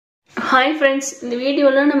Hi friends, இந்த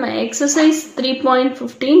வீடியோல நம்ம exercise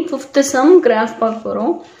 3.15 fifth sum graph பார்க்க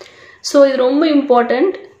போறோம். So இது ரொம்ப important.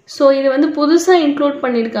 So இது வந்து புதுசா இன்க்ளூட்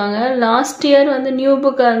பண்ணிருக்காங்க. லாஸ்ட் இயர் வந்து நியூ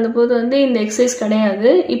புக் இருந்தபோது வந்து இந்த எக்ஸசைஸ்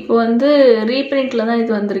கிடையாது. இப்போ வந்து ரீபிரிண்ட்ல தான்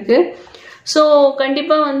இது வந்திருக்கு. So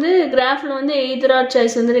கண்டிப்பா வந்து கிராஃப்ல வந்து either or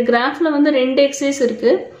choice வந்து கிராஃப்ல வந்து ரெண்டு எக்ஸசைஸ்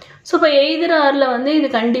இருக்கு. So இப்போ either orல வந்து இது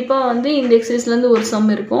கண்டிப்பா வந்து இந்த எக்ஸசைஸ்ல இருந்து ஒரு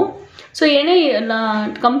சம் இருக்கும். So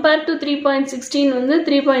compared to 3.16 வந்து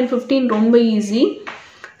 3.15 ரொம்ப easy.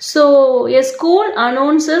 So a school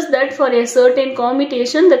announces that for a certain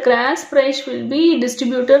commutation the cash prize will be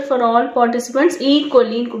distributed for all participants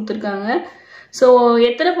equally கொடுத்திருக்காங்க. So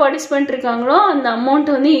எத்தனை participant இருக்காங்களோ அந்த amount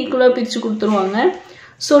வந்து equal பிரிச்சு கொடுத்துருவாங்க.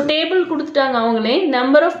 So table கொடுத்துட்டாங்க அவங்களே.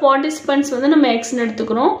 Number of participants வந்து நம்ம x ன்னு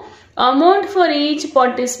எடுத்துக்கிறோம். Amount for each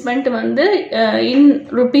participant வந்து in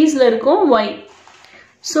rupeesல இருக்கும் y.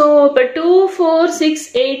 So இப்போ 2, 4, 6,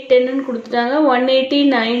 8, 10 கொடுத்துட்டாங்க. 180,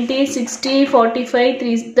 90, 60, 45,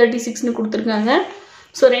 336 கொடுத்துருக்காங்க.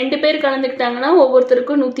 ஸோ ரெண்டு பேர் கலந்துக்கிட்டாங்கன்னா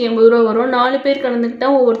ஒவ்வொருத்தருக்கும் 180 ரூபா வரும். 4 பேர் கலந்துக்கிட்டா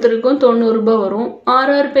ஒவ்வொருத்தருக்கும் 90 ரூபா வரும்.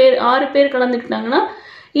 6 பேர் கலந்துக்கிட்டாங்கன்னா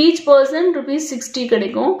ஈச் பர்சன் ₹60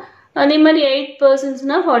 கிடைக்கும். அதே மாதிரி 8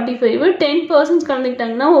 பர்சன்ஸ்னா 45, 10 பர்சன்ஸ்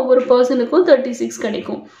கலந்துக்கிட்டாங்கன்னா ஒவ்வொரு பர்சனுக்கும் 36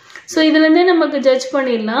 கிடைக்கும். ஸோ இதுலேருந்தே நமக்கு ஜட்ஜ்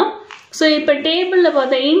பண்ணிடலாம். So இப்போ டேபிள்ல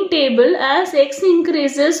பார்த்தா in table as x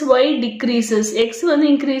increases y decreases. x வந்து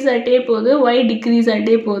increase ஆகிட்டே போகுது, y decrease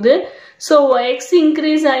ஆகிட்டே போகுது. So x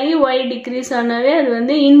increase ஆகி y decrease ஆனாவே அது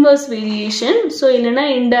வந்து inverse variation. So இல்லைன்னா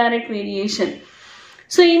indirect variation.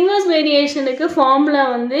 So inverse variationக்கு formula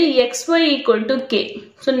வந்து xy equal to k.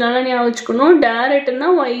 So நல்லா ஞாபகம் வச்சுக்கணும். Directனா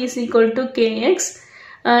y is equal to kx.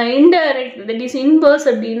 Indirect that is inverse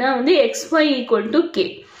அப்படின்னா வந்து xy equal to k.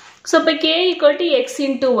 So இப்போ k equal to x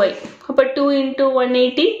into y. அப்போ 2 into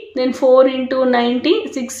 180, then 4 into 90,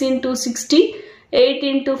 6 into 60, 8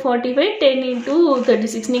 into 45, 10 into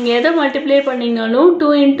 36. நீங்கள் எதை multiply பண்ணிங்கனாலும் 2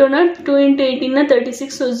 into 18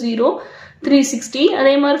 36, so 0, 360.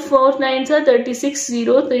 அதே மாதிரி 4 9s 36,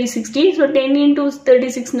 0, 360. So 10 into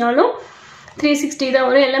 36நாலும் 360 தான்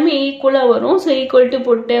வரும். எல்லாமே ஈக்குவலாக வரும். ஸோ ஈக்குவல் டு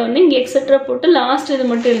போட்டு வந்து இங்கே எக்ஸட்ரா போட்டு லாஸ்ட் இது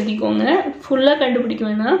மட்டும் எழுதிக்கோங்க. ஃபுல்லாக கண்டுபிடிக்க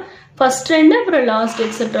வேணாம். ஃபர்ஸ்ட் ரெண்டு அப்புறம் லாஸ்ட்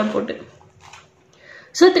எக்ஸட்ரா போட்டு.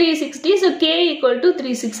 So 360. So K equal to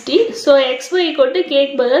 360. So xy equal to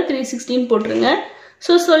கேக்கு பதிலாக 316 போட்டுருங்க.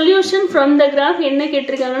 So solution from the graph என்ன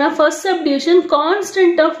கேட்டிருக்காங்கன்னா first subdivision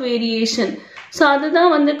constant of variation. So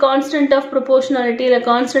அதுதான் வந்து கான்ஸ்டன்ட் ஆஃப் ப்ரொபோர்ஷனாலிட்டி இல்லை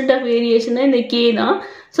கான்ஸ்டன்ட் ஆஃப் வேரியேஷன் தான் இந்த கே தான்.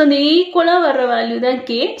 ஸோ இந்த ஈக்குவலாக வர்ற வேல்யூ தான்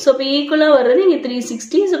கே. ஸோ இப்போ ஈக்குவலாக வர்றது இங்கே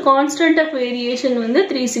 360. ஸோ கான்ஸ்டன்ட் ஆஃப் வேரியேஷன் வந்து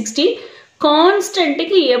 360.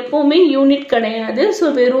 கான்ஸ்டன்ட்டுக்கு எப்போவுமே யூனிட் கிடையாது. ஸோ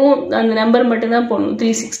வெறும் அந்த நம்பர் மட்டும்தான் போடணும்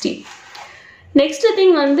 360. நெக்ஸ்ட்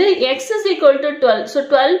திங் வந்து x is equal to 12. So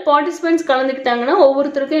 12 participants கலந்துக்கிட்டாங்கன்னா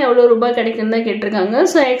ஒவ்வொருத்தருக்கும் எவ்வளோ ரூபாய் கிடைக்குன்னு தான் கேட்டிருக்காங்க.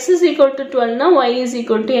 So x is equal to 12னா y is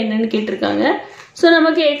equal to என்னன்னு கேட்டிருக்காங்க. ஸோ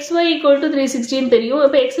நமக்கு xy equal to 316 தெரியும்.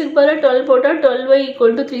 இப்போ xக்கு பதிலாக 12 போட்டால் 12y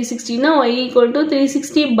equal to 360னா y equal to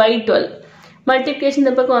 360 by 12. Multiplication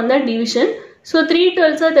இந்த பக்கம் வந்தால் division. So 3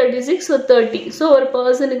 12s 36, so 30. So ஒரு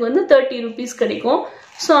பர்சனுக்கு வந்து 30 rupees கிடைக்கும்.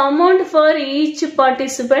 So amount for each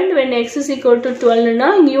participant when x is equal to 12னா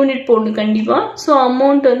இங்கே யூனிட் போடணும் கண்டிப்பாக. ஸோ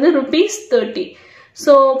அமௌண்ட் வந்து ₹30.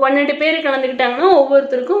 ஸோ 12 பேர் கலந்துக்கிட்டாங்கன்னா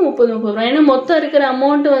ஒவ்வொருத்தருக்கும் 30 ரூபா. ஏன்னா மொத்தம் இருக்கிற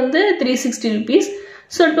அமௌண்ட் வந்து 360 rupees.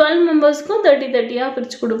 ஸோ 12 மெம்பர்ஸ்க்கும் 30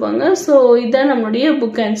 பிரித்து கொடுப்பாங்க. ஸோ இதுதான் நம்மளுடைய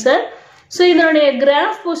புக் ஆன்சர். ஸோ இதனுடைய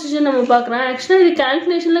கிராஃப் பொசிஷன் நம்ம பார்க்குறோம். ஆக்சுவலாக இது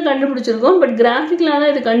கால்குலேஷனில் கண்டுபிடிச்சிருக்கோம், பட் கிராஃபிக்கில்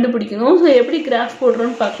தான் இது கண்டுபிடிக்கணும். ஸோ எப்படி கிராஃப்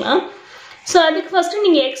போடுறோன்னு பார்க்கலாம். ஸோ அதுக்கு ஃபஸ்ட்டு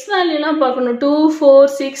நீங்கள் எக்ஸ் வேல்யூலாம் பார்க்கணும். 2, 4,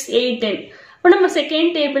 6, 8, 10. இப்போ நம்ம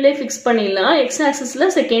செகண்ட் டேபிளே ஃபிக்ஸ் பண்ணிடலாம். X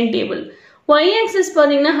ஆக்சிஸில் second table. Y axis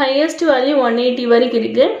பார்த்தீங்கன்னா ஹையஸ்ட் வேல்யூ 180 வரைக்கும்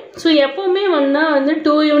இருக்குது. ஸோ எப்போவுமே வந்து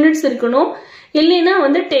 2 யூனிட்ஸ் இருக்கணும், இல்லைன்னா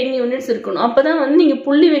வந்து 10 யூனிட்ஸ் இருக்கணும். அப்போ தான் வந்து நீங்கள்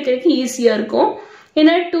புள்ளி வைக்கிறதுக்கு ஈஸியாக இருக்கும்.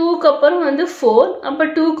 ஏன்னா 2க்கு அப்புறம் வந்து 4. அப்போ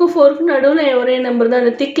 2க்கு 4க்கு நடுவில் ஒரே நம்பர் தான்.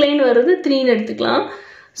 அந்த திக் லைன் வர்றது 3ன்னு எடுத்துக்கலாம்.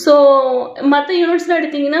 ஸோ மற்ற யூனிட்ஸ்லாம்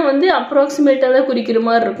எடுத்திங்கன்னா வந்து அப்ராக்சிமேட்டாக தான் குறிக்கிற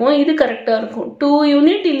மாதிரி இருக்கும். இது கரெக்டாக இருக்கும். 2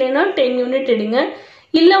 யூனிட் இல்லைன்னா 10 யூனிட் எடுங்க.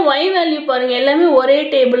 இல்லை ஒய் வேல்யூ பாருங்கள், எல்லாமே ஒரே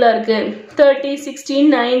டேபிளாக இருக்குது. 30, 16,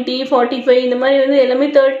 90, 45 இந்த மாதிரி வந்து எல்லாமே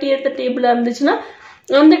 30th டேபிளாக இருந்துச்சுன்னா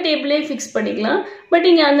அந்த டேபிளே ஃபிக்ஸ் பண்ணிக்கலாம். பட்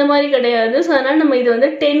இங்கே அந்த மாதிரி கிடையாது. ஸோ அதனால் நம்ம இது வந்து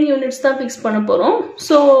 10 யூனிட்ஸ் தான் ஃபிக்ஸ் பண்ண போகிறோம்.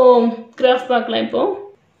 ஸோ கிராஃப் பார்க்கலாம் இப்போது.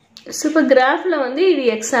 ஸோ இப்போ கிராஃபில் வந்து இது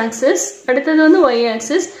எக்ஸ் ஆக்சிஸ், அடுத்தது வந்து ஒய்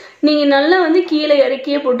ஆக்சிஸ். நீங்கள் நல்லா வந்து கீழே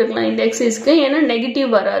இறக்கியே போட்டுக்கலாம் இந்த எக்ஸைஸ்க்கு, ஏன்னா நெகட்டிவ்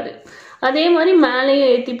வராது. அதே மாதிரி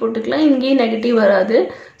மேலேயும் ஏற்றி போட்டுக்கலாம், இங்கேயும் நெகட்டிவ் வராது.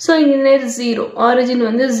 ஸோ இங்கே 0, ஆரிஜின்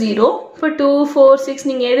வந்து 0. இப்போ 2, 4, 6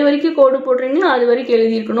 நீங்கள் எது வரைக்கும் கோடு போடுறீங்களோ அது வரைக்கும்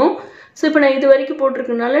எழுதியிருக்கணும். ஸோ இப்போ நான் இது வரைக்கும்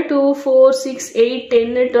போட்டிருக்கனால 2, 4, 6, 8,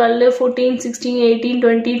 10, 12, 14, 16, 18,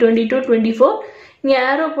 20, 22, 24 இங்கே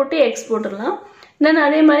ஏரோ போட்டு எக்ஸ் போட்டுடலாம். தென்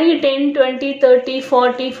அதே மாதிரி 10 20 30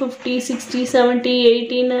 40 50 60 70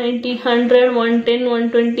 80 90 100 110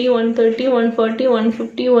 120 130 140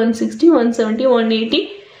 150 160 170 180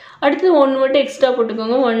 அடுத்து 1 மட்டும் எக்ஸ்ட்ரா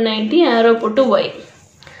போட்டுக்கோங்க 190 ஆரோ போட்டு y.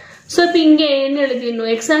 ஸோ இப்போ இங்கே என்ன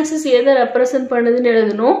எழுதிடணும் எக்ஸ் ஆக்சிஸ் எதை ரெப்ரசென்ட் பண்ணுதுன்னு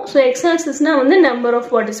எழுதணும். ஸோ எக்ஸ் ஆக்சிஸ்னா வந்து நம்பர் ஆஃப்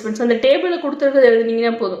பார்ட்டிசிபென்ட்ஸ் அந்த டேபிளில் கொடுத்துருக்கிறது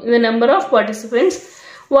எழுதுனீங்கன்னா போதும் இந்த நம்பர் ஆஃப் பார்ட்டிசிபென்ட்ஸ்.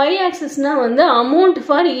 y ஆக்சிஸ்னா வந்து அமௌண்ட்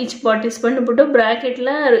ஃபார் ஈச் பார்ட்டிசிபென்ட் போட்டு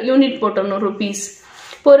ப்ராக்கெட்டில் யூனிட் போட்டணும் ருபீஸ்.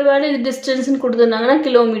 இப்போ ஒரு வேளை இது டிஸ்டன்ஸ்ன்னு கொடுத்துருந்தாங்கன்னா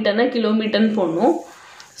கிலோமீட்டர்னா கிலோமீட்டர்னு போடணும்.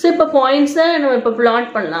 ஸோ இப்போ பாயிண்ட்ஸை நம்ம இப்போ பிளாட்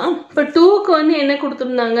பண்ணலாம். இப்போ 2க்கு வந்து என்ன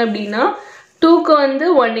கொடுத்துருந்தாங்க அப்படின்னா 2க்கு வந்து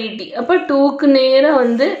 180. அப்போ 2க்கு நேராக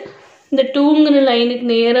வந்து இந்த 2ங்கிற லைனுக்கு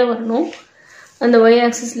நேராக வரணும். அந்த y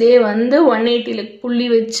ஆக்சிஸ்லேயே வந்து 180ல் புள்ளி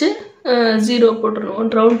வச்சு 0 போட்டுடணும்,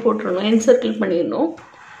 ரவுண்ட் போட்டுடணும், என்சர்க்கிள் பண்ணிடணும்.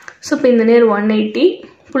 ஸோ இப்போ இந்த நேரம் 180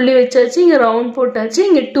 புள்ளி வச்சாச்சு, இங்கே ரவுண்ட் போட்டாச்சு,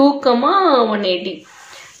 இங்கே 2,180.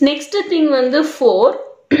 நெக்ஸ்ட் திங் வந்து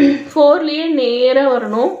 4லேயே நேராக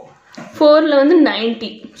வரணும். 4ல் வந்து 90.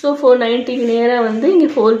 ஸோ 490க்கு நேராக வந்து இங்கே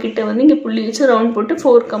 4 கிட்ட வந்து இங்கே புள்ளி வச்சு ரவுண்ட் போட்டு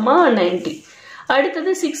 4,90.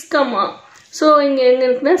 அடுத்தது 6, ஸோ இங்கே எங்கே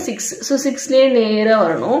இருக்குன்னா 6. ஸோ 6லேயே நேராக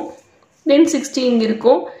வரணும். தென் 60 இங்கே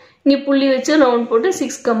இருக்கும், இங்கே புள்ளி வச்சு ரவுண்ட் போட்டு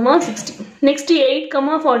 6,60. நெக்ஸ்ட்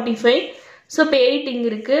 8,45. ஸோ இப்போ 8 இங்கே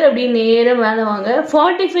இருக்குது, அப்படியே நேராக மேலே வாங்க.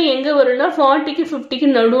 45 எங்கே வரும்னா 40க்கு 50க்கு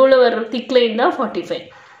நடுவில் வர்ற திக் லைன் தான் 45.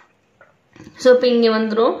 ஸோ இப்போ இங்கே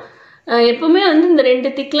வந்துடும். எப்பவுமே வந்து இந்த 2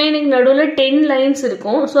 திக் லைனுக்கு நடுவில் 10 லைன்ஸ்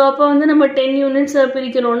இருக்கும். ஸோ அப்போ வந்து நம்ம 10 யூனிட்ஸை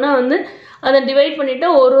பிரிக்கணும்னா வந்து அதை டிவைட் பண்ணிட்டா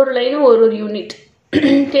ஒரு லைனும் ஒரு யூனிட்.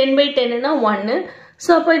 10/10னா 1. ஸோ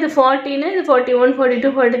அப்போ இது 40னா இது 41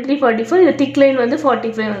 42 43 45 இது திக் லைன் வந்து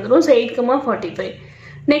 45 வந்துடும். ஸோ 8,45.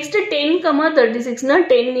 நெக்ஸ்ட் 10,36னா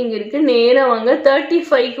 10 இங்கே இருக்குது, நேராக வாங்க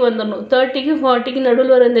 35க்கு வந்துடணும். 30க்கு 40க்கு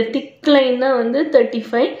நடுவில் வர இந்த திக் லைன் தான் வந்து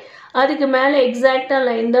 35. அதுக்கு மேலே எக்ஸாக்டாக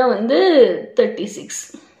லைன் தான் வந்து 36.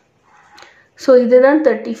 ஸோ இதுதான்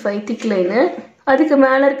 35 திக் லைனு. அதுக்கு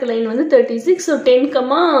மேலே இருக்க லைன் வந்து 36. ஸோ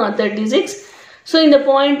 10,36. ஸோ இந்த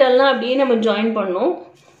பாயிண்ட் எல்லாம் அப்படியே நம்ம ஜாயின் பண்ணோம்.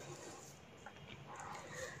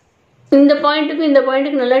 இந்த பாயிண்ட்டுக்கும் இந்த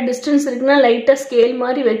பாயிண்ட்டுக்கு நல்லா டிஸ்டன்ஸ் இருக்குன்னா லைட்டாக ஸ்கேல்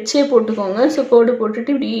மாதிரி வச்சே போட்டுக்கோங்க. ஸோ கோடு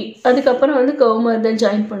போட்டுட்டு இப்படி அதுக்கப்புறம் வந்து கர்வ் மாதிரி தான்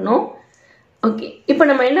ஜாயின் பண்ணோம். ஓகே, இப்போ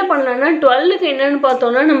நம்ம என்ன பண்ணலாம்னா 12க்கு என்னென்னு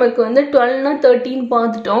பார்த்தோம்னா நமக்கு வந்து 12னா 13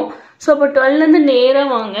 பார்த்துட்டோம். ஸோ அப்போ 12லேருந்து நேராக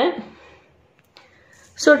வாங்க.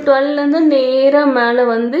 ஸோ 12லேருந்து நேராக மேலே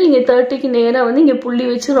வந்து இங்கே 30க்கு நேராக வந்து இங்கே புள்ளி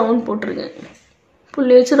வச்சு ரவுண்ட் போட்டுருங்க.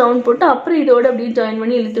 புள்ளி வச்சு ரவுண்ட் போட்டு அப்புறம் இதோட அப்படியே ஜாயின்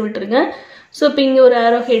பண்ணி இழுத்து விட்டுருங்க. ஸோ இப்போ இங்கே ஒரு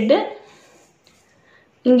ஆரோ ஹெட்டு,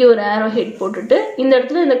 இங்கே ஒரு ஆரோ ஹெட் போட்டுட்டு இந்த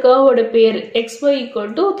இடத்துல இந்த கர்வோட பேர் xy =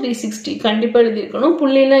 360 கண்டிப்பாக எழுதியிருக்கணும்.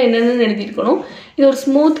 புள்ளிலாம் என்னென்னு எழுதியிருக்கணும். இது ஒரு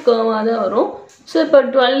ஸ்மூத் கர்வாக தான் வரும். ஸோ இப்போ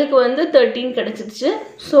 12க்கு வந்து 13 கிடச்சிருச்சு.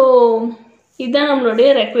 ஸோ இதுதான் நம்மளுடைய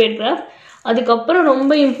ரெக்வயர்ட் கிராஃப். அதுக்கப்புறம்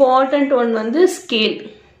ரொம்ப இம்பார்ட்டண்ட் ஒன் வந்து ஸ்கேல்.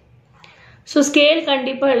 ஸோ ஸ்கேல்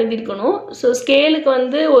கண்டிப்பாக எழுதியிருக்கணும். ஸோ ஸ்கேலுக்கு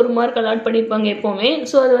வந்து 1 மார்க் அலாட் பண்ணியிருப்பாங்க எப்போவுமே.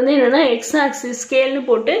 ஸோ அது வந்து என்னென்னா எக்ஸ் ஆக்சிஸ் ஸ்கேல்னு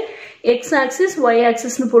போட்டு எக்ஸ் ஆக்சிஸ் ஒய்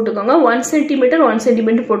ஆக்சிஸ்னு போட்டுக்கோங்க. 1 சென்டிமீட்டர் 1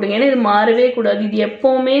 சென்டிமீட்டர் போட்டுங்க. ஏன்னா இது மாறவே கூடாது, இது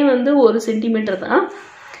எப்போவுமே வந்து 1 சென்டிமீட்டர் தான்.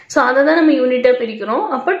 ஸோ அதை தான் நம்ம யூனிட்டாக பிரிக்கிறோம்.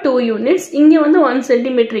 அப்போ 2 யூனிட்ஸ். இங்கே வந்து 1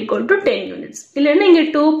 சென்டிமீட்டர் = 10 யூனிட்ஸ். இல்லைன்னா இங்கே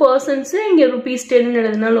 2 பர்சன்ஸ் இங்கே ₹10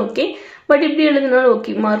 எழுதினாலும் ஓகே, பட் இப்படி எழுதினாலும்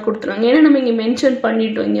ஓகே, மார்க் கொடுத்துருவாங்க. ஏன்னா நம்ம இங்கே மென்ஷன்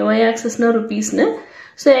பண்ணிட்டோம் இங்கே ஒய் ஆக்சிஸ்னா ₹ன்னு.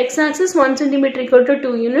 So x-axis 1 cm = 2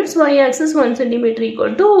 units, y-axis 1 cm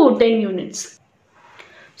 = 10 units.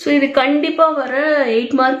 So இது கண்டிப்பா வர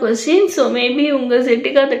 8 mark question. So maybe உங்க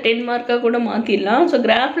செட்டுக்கு அதை 10 மார்க்கா கூட மாத்திடலாம். So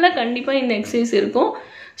கிராஃப்ல கண்டிப்பா இந்த எக்ஸசைஸ் இருக்கும்.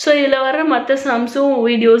 So இதுல வர மற்ற சம்ஸும்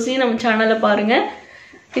வீடியோஸையும் நம்ம சேனல்ல பாருங்க.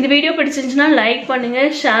 இந்த வீடியோ பிடிச்சிருந்துச்சுன்னா லைக் பண்ணுங்க,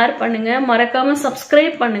 ஷேர் பண்ணுங்க, மறக்காம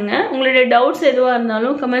சப்ஸ்கிரைப் பண்ணுங்க. உங்களுடைய டவுட்ஸ் எதுவா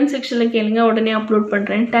இருந்தாலும் கமெண்ட் செக்ஷன்ல கேளுங்க, உடனே அப்லோட்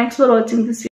பண்றேன். Thanks for watching this video.